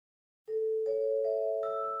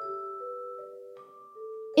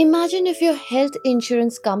Imagine if your health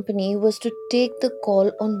insurance company was to take the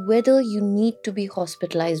call on whether you need to be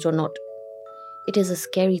hospitalized or not. It is a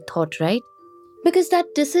scary thought, right? Because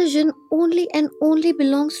that decision only and only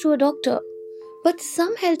belongs to a doctor. But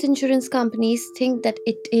some health insurance companies think that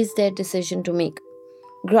it is their decision to make.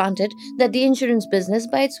 Granted that the insurance business,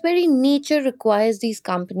 by its very nature, requires these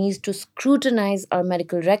companies to scrutinize our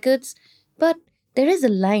medical records, but there is a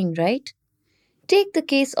line, right? Take the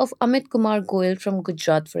case of Amit Kumar Goyal from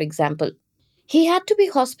Gujarat, for example. He had to be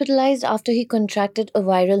hospitalized after he contracted a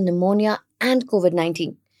viral pneumonia and COVID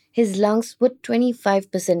 19. His lungs were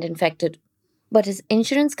 25% infected. But his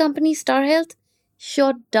insurance company, Star Health,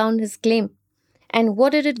 shot down his claim. And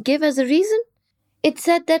what did it give as a reason? It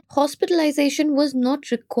said that hospitalization was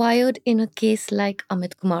not required in a case like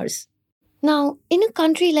Amit Kumar's. Now, in a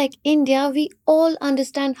country like India, we all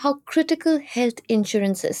understand how critical health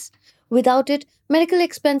insurance is. Without it, medical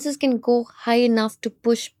expenses can go high enough to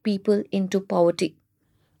push people into poverty.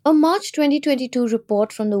 A March 2022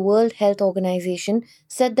 report from the World Health Organization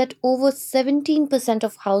said that over 17%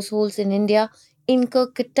 of households in India incur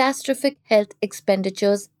catastrophic health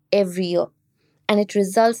expenditures every year, and it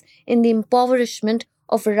results in the impoverishment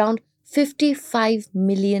of around 55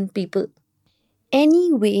 million people.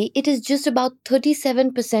 Anyway, it is just about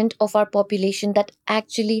 37% of our population that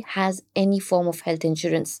actually has any form of health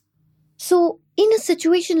insurance. So, in a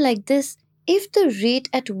situation like this, if the rate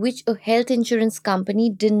at which a health insurance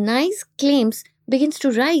company denies claims begins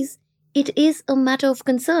to rise, it is a matter of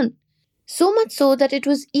concern. So much so that it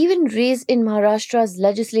was even raised in Maharashtra's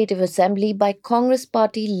Legislative Assembly by Congress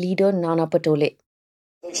Party leader Nana Patole.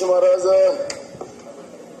 अध्यक्ष महाराज,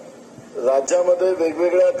 राज्यामध्ये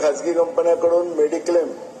वेगवेगळ्या खाजगी कंपन्यांकडून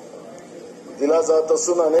mediclaim दिला जात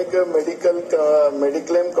असून अनेक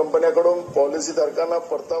mediclaim कंपन्यांकडून पॉलिसीधारकांना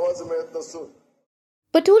परतावाच मिळत नसून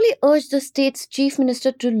Patole urged the state's chief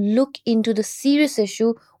minister to look into the serious issue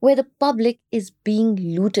where the public is being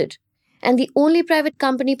looted. And the only private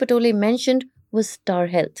company Patole mentioned was Star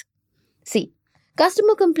Health. See,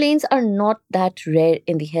 customer complaints are not that rare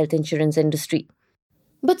in the health insurance industry.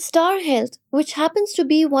 But Star Health, which happens to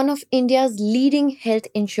be one of India's leading health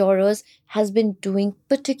insurers, has been doing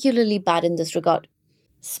particularly bad in this regard,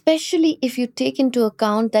 especially if you take into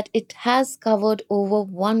account that it has covered over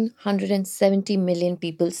 170 million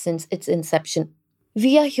people since its inception.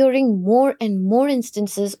 We are hearing more and more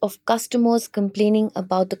instances of customers complaining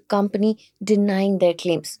about the company denying their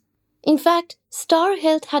claims. In fact, Star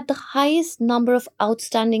Health had the highest number of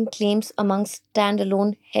outstanding claims among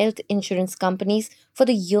standalone health insurance companies for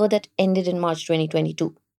the year that ended in March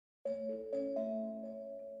 2022.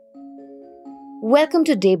 Welcome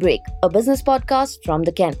to Daybreak, a business podcast from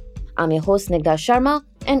The Ken. I'm your host Nigda Sharma,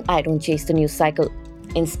 and I don't chase the news cycle.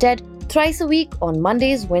 Instead, thrice a week on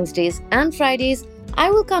Mondays, Wednesdays, and Fridays, I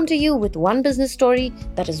will come to you with one business story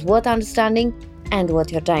that is worth understanding and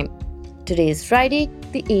worth your time. Today is Friday,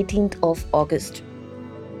 the 18th of August.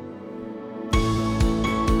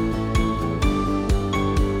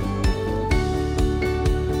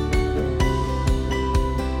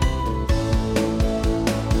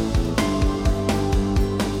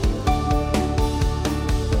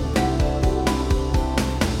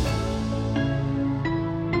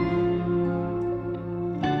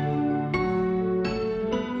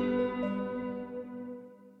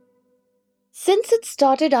 Since it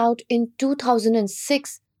started out in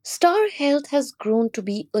 2006, Star Health has grown to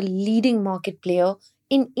be a leading market player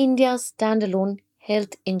in India's standalone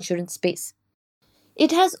health insurance space.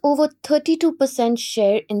 It has over 32%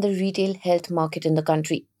 share in the retail health market in the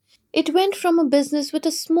country. It went from a business with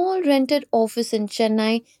a small rented office in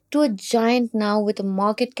Chennai to a giant now with a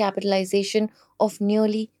market capitalization of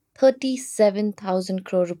nearly 37,000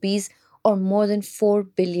 crore rupees or more than $4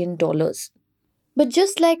 billion. But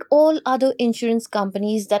just like all other insurance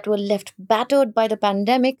companies that were left battered by the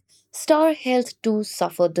pandemic, Star Health too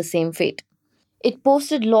suffered the same fate. It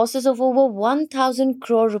posted losses of over 1,000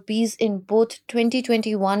 crore rupees in both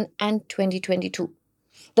 2021 and 2022.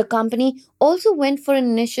 The company also went for an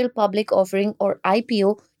initial public offering or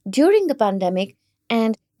IPO during the pandemic,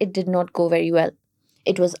 and it did not go very well.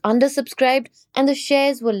 It was undersubscribed and the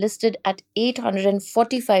shares were listed at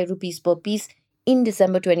 845 rupees per piece in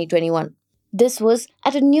December 2021. This was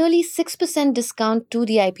at a nearly 6% discount to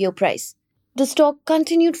the IPO price. The stock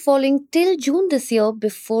continued falling till June this year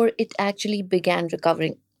before it actually began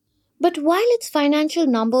recovering. But while its financial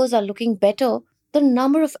numbers are looking better, the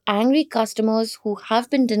number of angry customers who have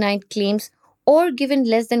been denied claims or given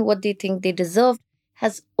less than what they think they deserved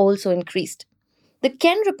has also increased. The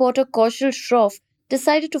Ken reporter Kaushal Shroff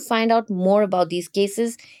decided to find out more about these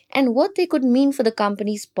cases and what they could mean for the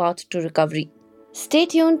company's path to recovery. Stay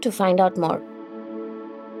tuned to find out more.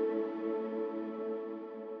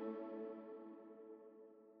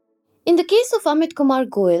 In the case of Amit Kumar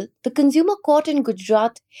Goel, the Consumer Court in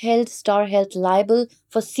Gujarat held Star Health liable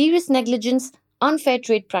for serious negligence, unfair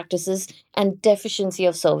trade practices, and deficiency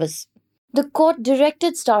of service. The court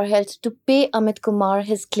directed Star Health to pay Amit Kumar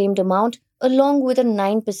his claimed amount along with a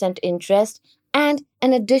 9% interest and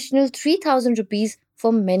an additional 3,000 rupees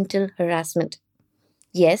for mental harassment.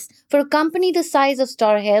 Yes, for a company the size of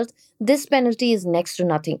Star Health, this penalty is next to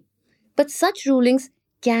nothing. But such rulings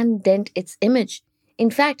can dent its image. In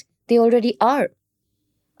fact, they already are.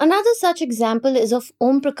 Another such example is of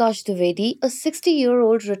Om Prakash Dwivedi, a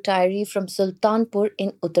 60-year-old retiree from Sultanpur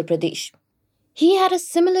in Uttar Pradesh. He had a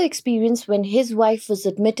similar experience when his wife was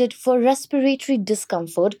admitted for respiratory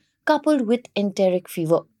discomfort coupled with enteric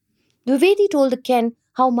fever. Dwivedi told the Ken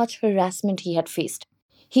how much harassment he had faced.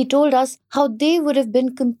 He told us how they would have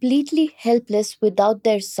been completely helpless without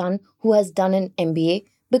their son who has done an MBA,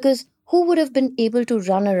 because who would have been able to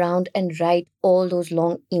run around and write all those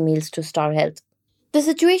long emails to Star Health? The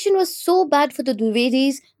situation was so bad for the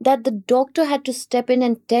Dwivedis that the doctor had to step in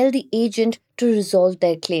and tell the agent to resolve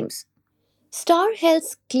their claims. Star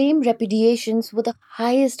Health's claim repudiations were the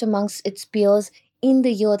highest amongst its peers in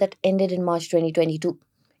the year that ended in March 2022.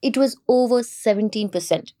 It was over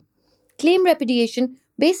 17%. Claim repudiation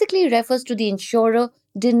basically refers to the insurer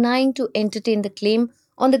denying to entertain the claim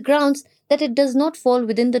on the grounds that it does not fall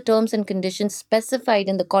within the terms and conditions specified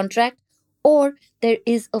in the contract or there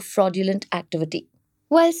is a fraudulent activity.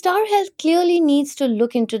 While Star Health clearly needs to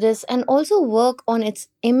look into this and also work on its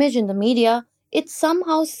image in the media, it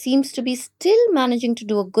somehow seems to be still managing to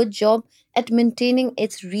do a good job at maintaining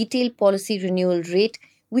its retail policy renewal rate,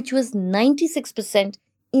 which was 96%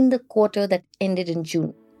 in the quarter that ended in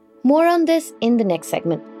June. More on this in the next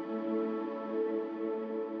segment.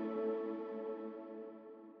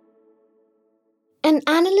 An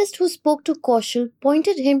analyst who spoke to Kaushal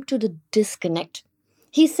pointed him to the disconnect.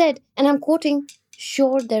 He said, and I'm quoting,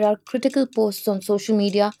 "Sure, there are critical posts on social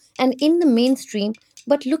media and in the mainstream,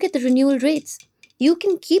 but look at the renewal rates. You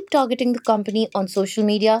can keep targeting the company on social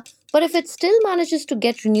media, but if it still manages to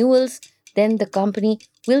get renewals, then the company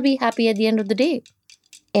will be happy at the end of the day."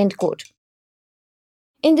 End quote.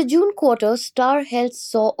 In the June quarter, Star Health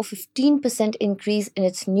saw a 15% increase in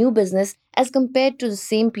its new business as compared to the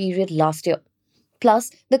same period last year.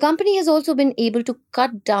 Plus, the company has also been able to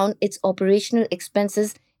cut down its operational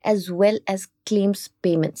expenses as well as claims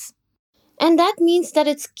payments. And that means that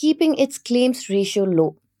it's keeping its claims ratio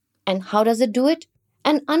low. And how does it do it?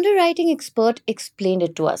 An underwriting expert explained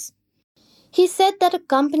it to us. He said that a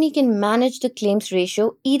company can manage the claims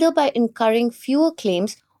ratio either by incurring fewer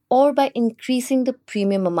claims or by increasing the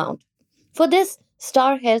premium amount. For this,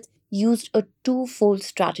 Star Health used a twofold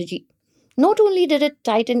strategy. Not only did it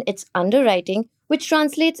tighten its underwriting, which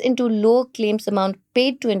translates into lower claims amount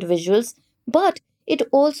paid to individuals, but it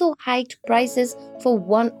also hiked prices for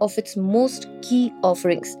one of its most key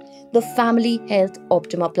offerings, the Family Health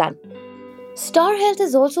Optima plan. Star Health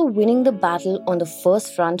is also winning the battle on the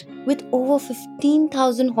first front with over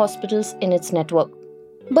 15,000 hospitals in its network.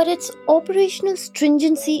 But its operational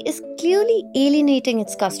stringency is clearly alienating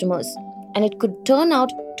its customers, and it could turn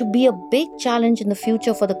out to be a big challenge in the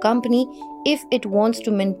future for the company if it wants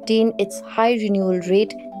to maintain its high renewal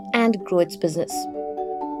rate and grow its business.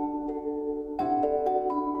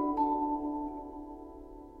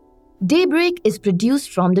 Daybreak is produced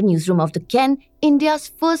from the newsroom of The Ken, India's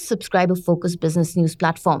first subscriber-focused business news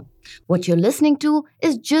platform. What you're listening to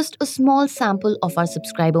is just a small sample of our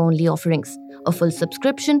subscriber-only offerings. A full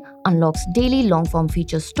subscription unlocks daily long-form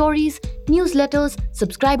feature stories, newsletters,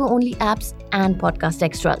 subscriber-only apps, and podcast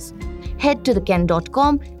extras. Head to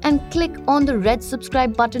theken.com and click on the red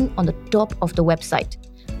subscribe button on the top of the website.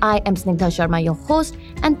 I am Snigdha Sharma, your host,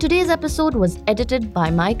 and today's episode was edited by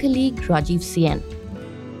my colleague Rajiv CN.